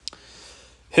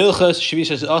Hilchas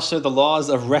Shvisas Asa, the laws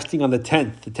of resting on the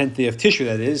 10th day of Tishri,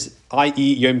 that is,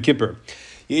 i.e. Yom Kippur.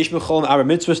 Yesh Mechol Abba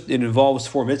mitzvahs, it involves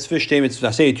 4 mitzvahs. Shtei mitzvahs,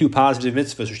 I say 2 positive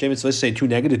mitzvahs, or Shtei mitzvahs, let's say 2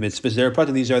 negative mitzvahs. There are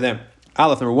these are them.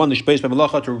 Aleph, number 1, the Shpeis by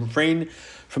Malacha, to refrain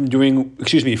from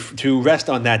to rest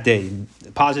on that day.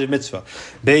 Positive mitzvah.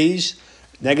 Beis,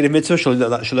 negative mitzvah,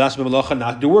 Shalas by Malacha,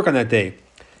 not do work on that day.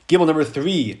 Gimel, number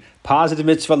 3, positive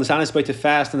mitzvah, l'sanis bay, to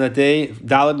fast on that day.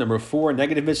 Daled, number 4,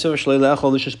 negative mitzvah, shlei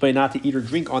le'echol, l'shus bay, not to eat or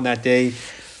drink on that day.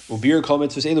 Ubir kol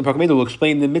mitzvahs elu prakim. Will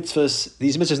explain the mitzvahs,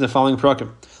 these mitzvahs in the following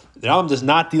prakim. The Rambam does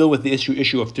not deal with the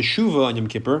issue of teshuvah on Yom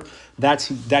Kippur. That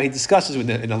he discusses in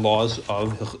the laws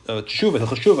of teshuvah,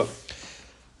 hilchas teshuvah.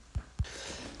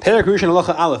 Perek Rishon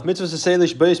Halacha Aleph, mitzvah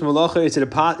seselish beis malacha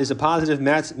is a positive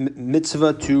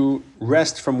mitzvah to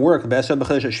rest from work. Be'asad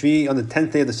b'chodesh hashvi, on the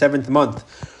 10th day of the 7th month.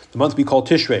 The month we call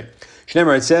Tishrei.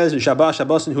 Shneimar, it says,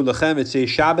 Shabbasin hu lachem, it's a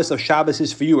Shabbos of Shabbos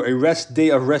is for you, a rest day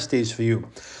of rest days for you.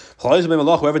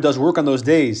 Whoever does work on those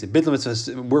days, Beitul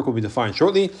mitzvah work will be defined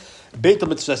shortly. Beitul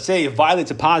mitzvah say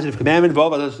violates a positive commandment,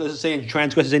 but doesn't say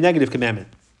transgresses a negative commandment.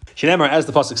 Shneimar, as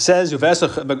the pasuk says, on the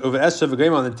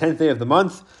 10th day of the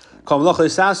month,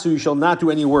 you shall not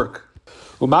do any work.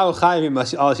 What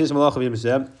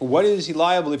is he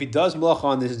liable if he does malacha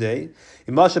on this day?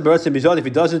 If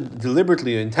he does it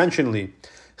deliberately, intentionally,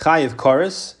 chayiv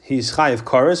kares, he's chayiv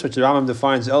kares, which the Rambam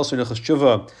defines elsewhere in Hilchas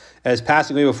Teshuvah as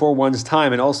passing away before one's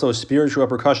time and also a spiritual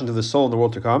repercussion to the soul in the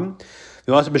world to come.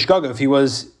 If he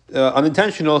was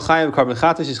unintentional, chayiv karban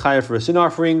chatas, he's chayiv for a sin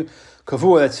offering,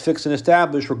 kavua, that's fixed and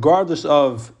established, regardless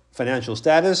of financial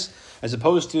status, as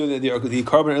opposed to the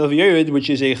karban elv,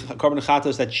 which is a karban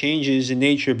chatas that changes in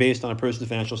nature based on a person's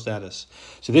financial status.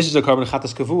 So this is a karban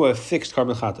chatas kavua, a fixed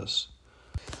karban chatas.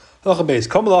 Any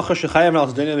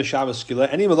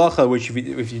malacha which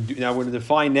if you do, now we're going to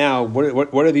define now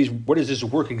what are these, what is this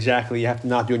work exactly you have to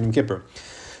not do on Yom Kippur.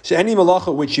 So any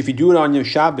malacha which if you do it on Yom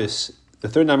Shabbos, the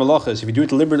third nine malachas, if you do it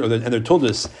deliberately, and they're told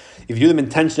us, if you do them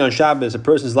intentionally on Shabbos, a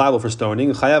person is liable for stoning.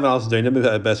 If a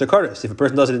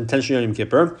person does it intentionally on Yom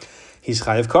Kippur, he's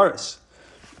chayav kares.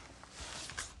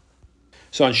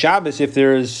 So on Shabbos, if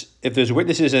there's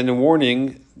witnesses and a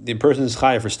warning, the person is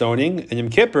chayav for stoning. And Yom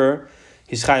Kippur,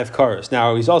 he's chayav kares.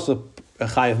 Now he's also a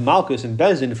chayav malchus and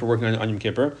bezin for working on Yom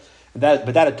Kippur, but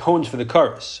that atones for the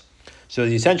kares. So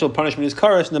the essential punishment is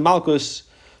kares, and the malchus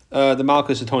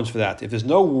atones for that. If there's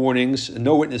no warnings,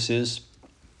 no witnesses,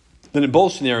 then in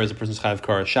both scenarios the person's chayav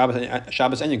kares,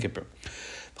 Shabbos and Yom Kippur.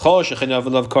 Shabbos,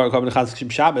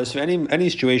 any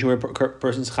situation where a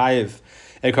person's chayiv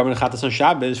a karban chatas on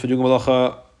Shabbos for doing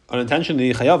malacha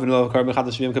unintentionally, chayav and karban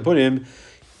chatas Yom Kippurim,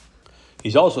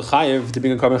 he's also chayiv to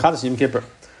being a karban chatas Yom Kippur.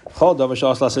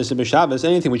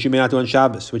 Anything which you may not do on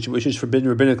Shabbos, which is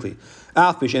forbidden rabbinically,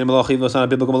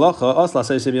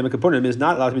 is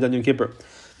not allowed to be done Yom Kippur.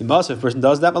 If a person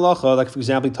does that malacha, like for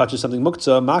example, he touches something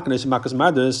muktzah, maknas, makas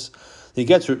mardus, he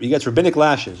gets rabbinic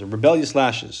lashes or rebellious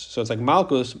lashes. So it's like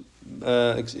malchus,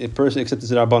 a person accepts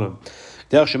the rabbanim.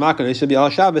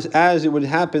 As it would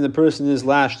happen, the person is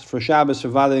lashed for Shabbos for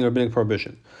violating a rabbinic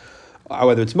prohibition,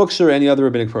 whether it's muktzah or any other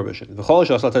rabbinic prohibition.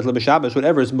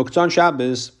 Whatever is muktzah on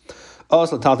Shabbos,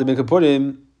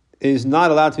 is not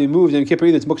allowed to be moved in Kippur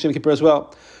either. It's muktzah in Kippur as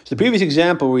well. So the previous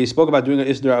example where he spoke about doing an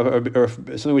isdar or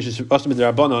something which is asr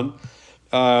midrabanan,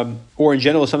 or in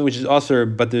general something which is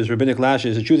asr but there's rabbinic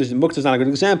lashes. The truth is, the muktzah is not a good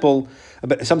example.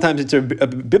 But sometimes it's a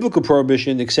biblical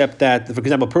prohibition, except that, for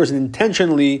example, a person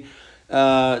intentionally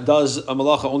does a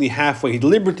malacha only halfway. He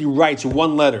deliberately writes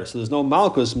one letter, so there's no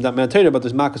malchus midatayra, but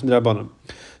there's malchus midrabanan.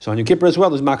 So on Yom Kippur as well,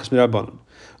 there's malchus midrabanan.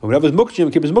 Whatever's muktzah Yom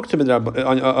Kippur is muktzah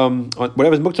midrabanan.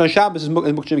 Whatever's muktzah on Shabbos is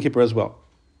muktzah Yom Kippur as well.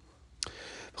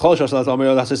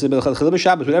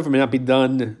 Whatever may not be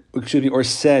done, or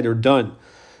said or done,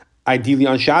 ideally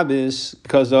on Shabbos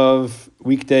because of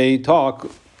weekday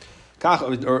talk,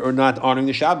 or not honoring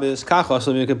the Shabbos, or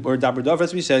dabar davar,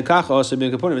 as we said,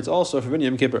 it's also for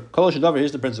Yom Kippur.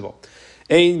 Here's the principle.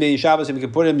 There is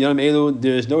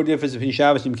no difference between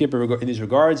Shabbos and Yom Kippur in these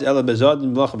regards,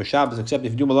 except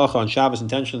if you do malacha on Shabbos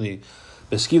intentionally,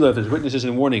 the skila, if there's witnesses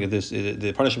and warning,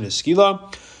 the punishment is skila.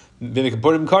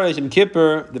 Yom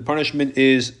Kippur, the punishment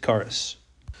is kares.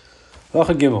 A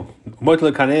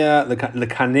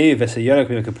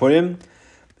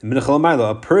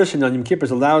person on Yom Kippur is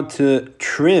allowed to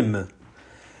trim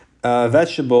a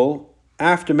vegetable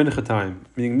after mincha time,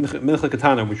 meaning mincha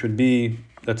katana, which would be,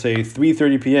 let's say,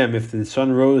 3:30 p.m. if the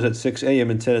sun rose at 6 a.m.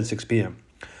 and set at 6 p.m.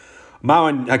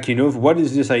 What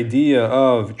is this idea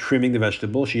of trimming the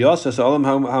vegetable?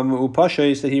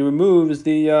 That he removes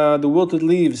the wilted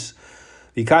leaves,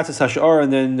 the katzas hashar,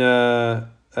 and then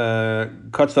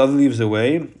cuts the other leaves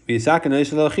away.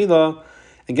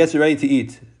 and gets it ready to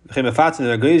eat. You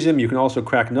can also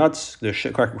crack nuts,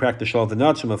 crack the shell of the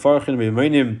nuts, and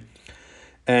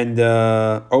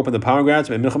open the pomegranates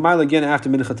again after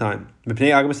mincha time.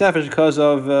 Because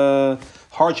of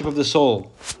hardship of the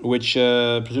soul, which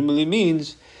presumably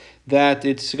means that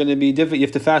it's going to be difficult. You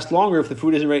have to fast longer if the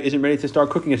food isn't ready to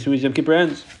start cooking as soon as Yom Kippur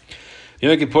ends. If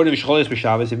Yom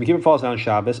Kippur falls down on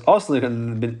Shabbos, also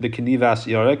then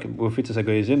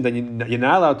you're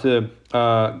not allowed to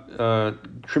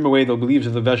trim away the leaves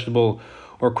of the vegetable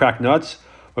or crack nuts,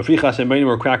 or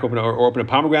crack open or open a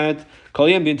pomegranate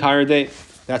the entire day.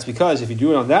 That's because if you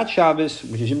do it on that Shabbos,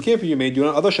 which is Yom Kippur, you may do it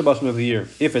on other Shabbosim of the year.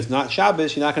 If it's not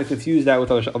Shabbos, you're not going to confuse that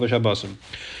with other Shabbosim.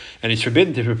 And it's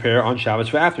forbidden to prepare on Shabbos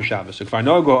for after Shabbos. So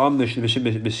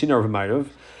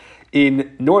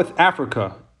in North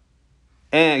Africa,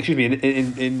 in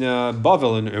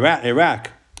Bavel, in Iraq,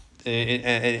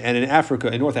 and in Africa,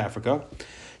 in North Africa,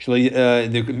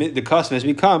 the custom has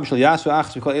become not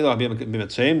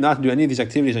to do any of these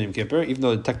activities on Yom Kippur, even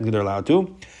though technically they're allowed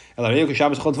to.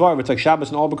 It's like Shabbos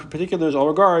in all particulars, all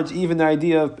regards, even the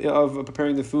idea of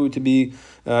preparing the food to be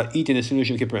eaten as soon as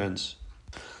Yom Kippur ends.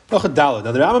 Now the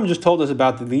Rambam just told us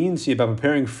about the leniency about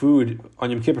preparing food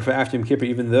on Yom Kippur for after Yom Kippur,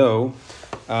 even though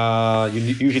you're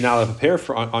usually not allowed to prepare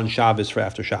on Shabbos for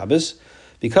after Shabbos,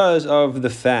 because of the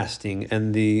fasting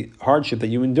and the hardship that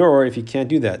you endure if you can't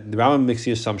do that. The Rambam makes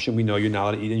the assumption we know you're not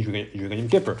allowed to eat and drink on Yom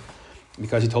Kippur,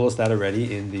 because he told us that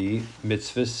already in the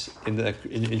mitzvahs, in the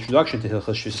introduction to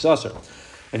Hilchos Shvis Aser.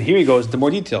 And here he goes into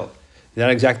more detail. That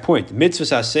exact point. Mitzvah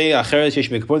aseh acheres yesh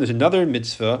b'kippur. There's another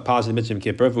mitzvah, positive mitzvah in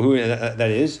Kippur,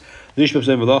 that is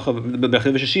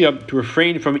to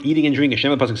refrain from eating and drinking.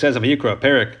 Hashem pasuk says, "Vayikra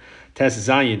Perek Tes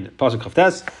Zayin pasuk Chav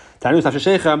Tes Tanus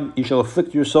Nafshechem, you shall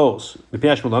afflict your souls."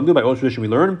 By old tradition we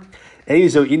learn, what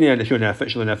is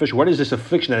this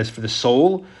affliction that is for the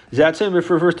soul? That same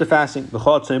refers to fasting. The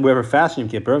whoever fasts in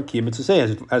Kippur,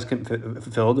 has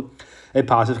fulfilled a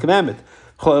positive commandment.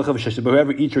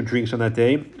 Whoever eats or drinks on that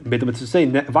day,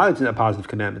 violates that positive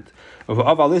commandment.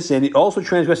 And he also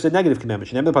transgressed a negative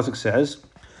commandment. The pasuk says,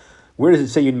 where does it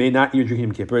say you may not eat or drink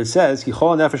in Kippur? It says,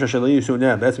 whichever, this is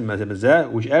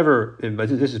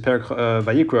Perek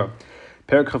Vayikra,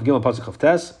 Perek Chav Gimel pasuk Chav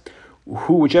Tes,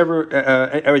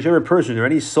 whichever person or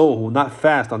any soul who will not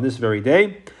fast on this very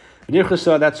day,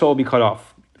 that soul will be cut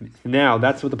off. Now,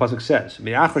 that's what the pasuk says.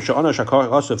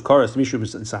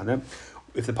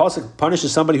 If the pasuk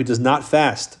punishes somebody who does not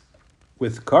fast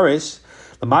with kares,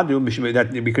 that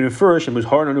we can infer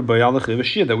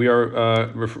that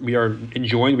we are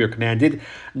enjoined, we are commanded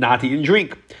not to eat and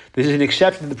drink. This is an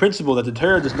exception to the principle that the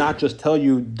Torah does not just tell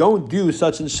you don't do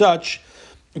such and such.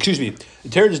 The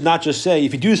Torah does not just say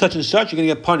if you do such and such you're going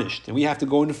to get punished, and we have to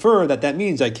go infer that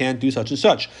means I can't do such and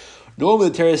such. Normally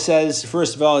the Torah says,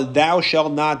 first of all, thou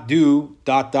shalt not do ...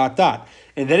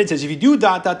 And then it says, if you do ...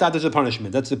 there's a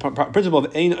punishment. That's the principle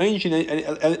of ancient.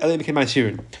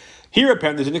 Here,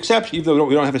 apparently, there's an exception, even though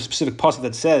we don't have a specific pasuk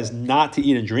that says not to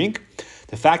eat and drink.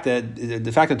 The fact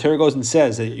that Torah goes and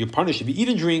says that you're punished if you eat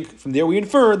and drink, from there we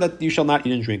infer that you shall not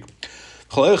eat and drink.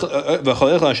 Whoever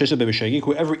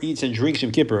eats and drinks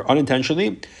Yom Kippur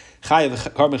unintentionally,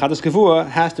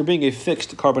 has to bring a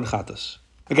fixed carbon chatas.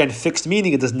 Again, fixed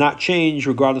meaning it does not change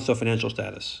regardless of financial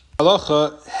status.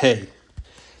 Halacha Hey.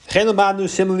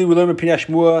 Similarly, we learn in Pinei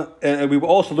Shmua, and we will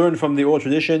also learn from the old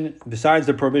tradition, besides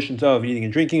the prohibitions of eating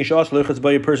and drinking, a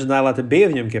person is not allowed to bathe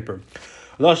in Yom Kippur.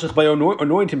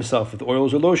 Anoint himself with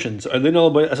oils or lotions,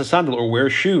 as a sandal, or wear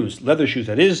shoes, leather shoes,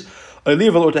 that is, or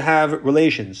to have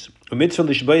relations. It's a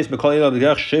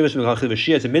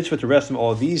mitzvah to rest from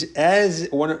all of these, as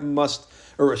one must,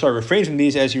 refrain from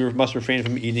these as you must refrain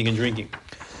from eating and drinking.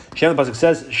 Shem the pasuk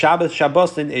says, Shabbos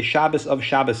Shabbosin, a Shabbos of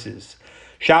Shabboses.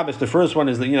 Shabbos, the first one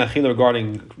is the Yinachila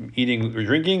regarding eating or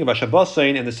drinking, and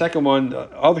the second one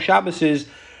of Shabbos is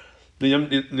the Yom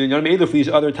Eilu for these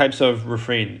other types of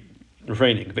refraining.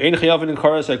 However, a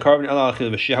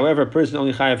person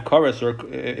only chayav karas, or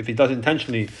if he does it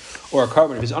intentionally, or a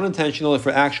carbon if it's unintentional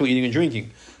for actual eating and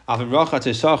drinking. If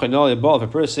a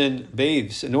person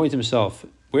bathes, anoints himself,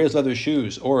 wears leather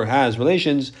shoes, or has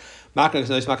relations,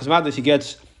 he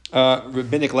gets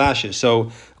rabbinic lashes.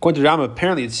 So, according to Rama,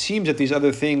 apparently it seems that these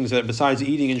other things, that besides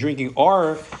eating and drinking,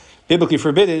 are biblically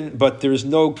forbidden, but there's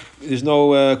no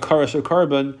karas or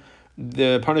carbon.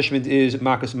 The punishment is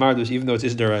makas mardus, even though it's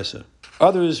isdaraisa.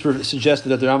 Others suggested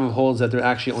that the Rambam holds that they're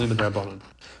actually only midrabanan.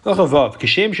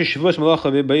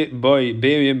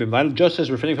 Just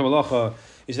as refraining from halacha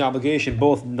is an obligation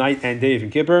both night and day of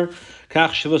Yom Kippur, so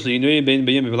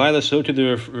to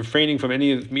the refraining from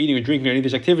eating or drinking or any of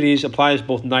these activities applies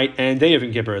both night and day of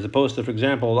Yom Kippur, as opposed to, for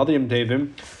example, other Yom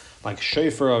Tovim, like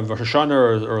Shofar of Rosh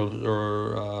Hashanah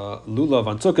or Lulav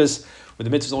on Sukkot, where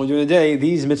the mitzvahs is only during the day.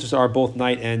 These mitzvahs are both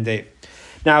night and day.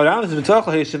 Now,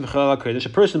 a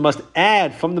person must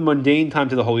add from the mundane time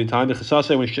to the holy time. The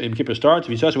Chesaseh when Yom Kippur starts,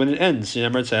 when it ends.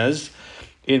 Remember, it says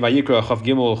in Vayikra Chav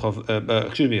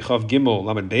Gimel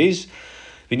Lamed Beis.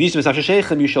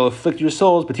 You shall afflict your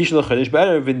souls, but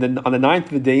on the ninth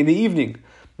of the day in the evening.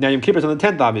 Now Yom Kippur is on the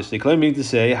 10th, obviously. Meaning to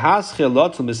say,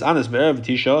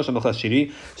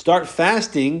 start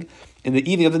fasting in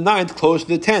the evening of the 9th, close to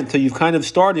the 10th. So you've kind of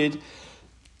started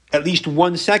at least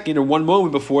 1 second or 1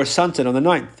 moment before sunset on the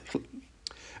 9th.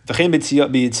 When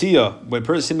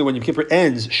Yom Kippur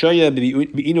ends, he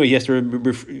has to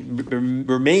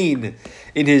remain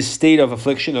in his state of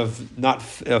affliction of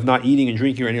not eating and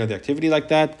drinking or any other activity like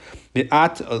that.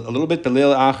 A little bit, and then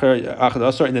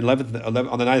 11th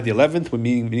on the night of the 11th,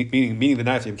 meaning the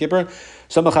night of Yom Kippur,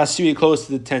 close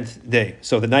to the 10th day.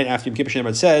 So the night after Yom Kippur,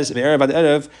 it says,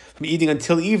 from eating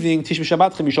until evening, you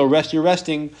shall rest your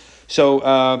resting.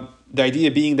 So the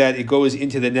idea being that it goes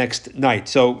into the next night.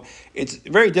 So it's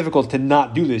very difficult to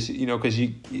not do this, because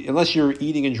unless you're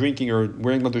eating and drinking or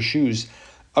wearing leather shoes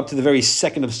up to the very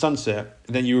second of sunset,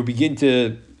 and then you begin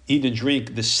to eat and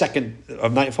drink the second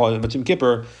of nightfall on Yom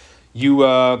Kippur, you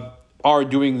are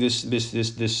doing this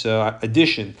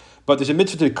addition. But there's a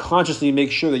mitzvah to consciously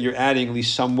make sure that you're adding at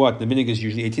least somewhat. The minhag is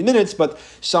usually 18 minutes, but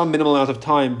some minimal amount of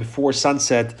time before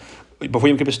sunset, before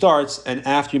Yom Kippur starts, and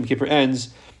after Yom Kippur ends.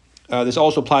 This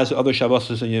also applies to other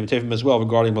Shabbosos and Yom Tovim as well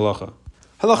regarding Malacha.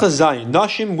 Halacha Zayin,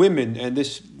 Nashim, women, and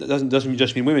this doesn't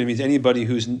just mean women. It means anybody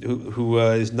who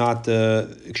is not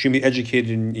extremely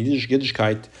educated in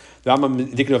Yiddishkeit. The Rambam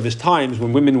indicative of his times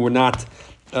when women were not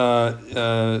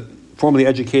formally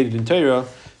educated in Torah.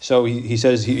 So he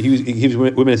says he gives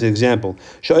women as an example.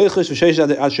 They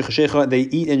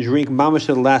eat and drink mamash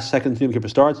to the last second Yom Kippur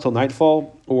starts till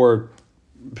nightfall, or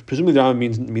presumably the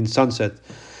Rambam means sunset.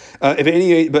 If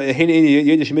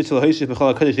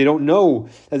they don't know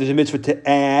that there's a mitzvah to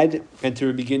add and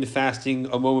to begin fasting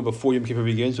a moment before Yom Kippur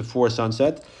begins, before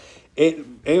sunset,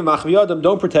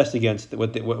 don't protest against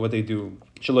what they do.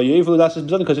 Because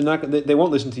they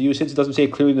won't listen to you, since it doesn't say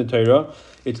it clearly in the Torah.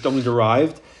 It's only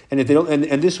derived, and if they don't,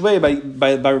 and this way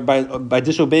by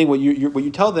disobeying what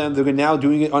you tell them, they're now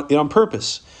doing it on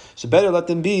purpose. So better let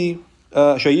them be.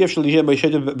 It's impossible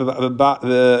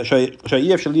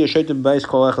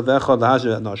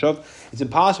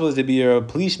to be a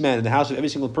policeman in the house of every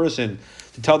single person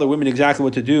to tell the women exactly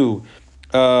what to do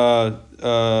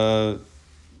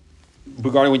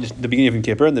regarding the beginning of Yom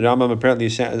Kippur. And the Rambam apparently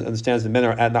understands the men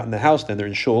are not in the house, then they're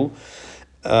in shul.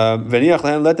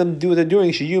 Let them do what they're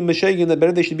doing. That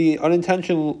better they should be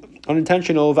unintentional.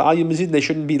 They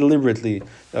shouldn't be deliberately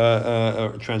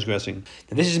transgressing.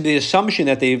 And this is the assumption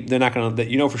that they're not going to. That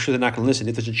for sure they're not going to listen.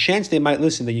 If there's a chance they might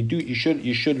listen, then you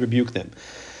should rebuke them.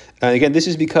 And again, this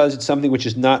is because it's something which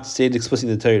is not stated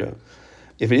explicitly in the Torah.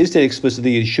 If it is stated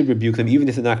explicitly, you should rebuke them, even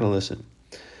if they're not going to listen.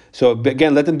 So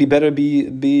again, let them be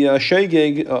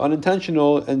shogeg,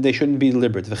 unintentional, and they shouldn't be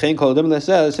deliberate. The same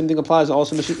thing applies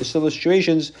also in similar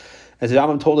situations, as the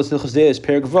Rambam told us in Chesed,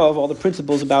 Perek Vav, all the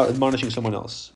principles about admonishing someone else.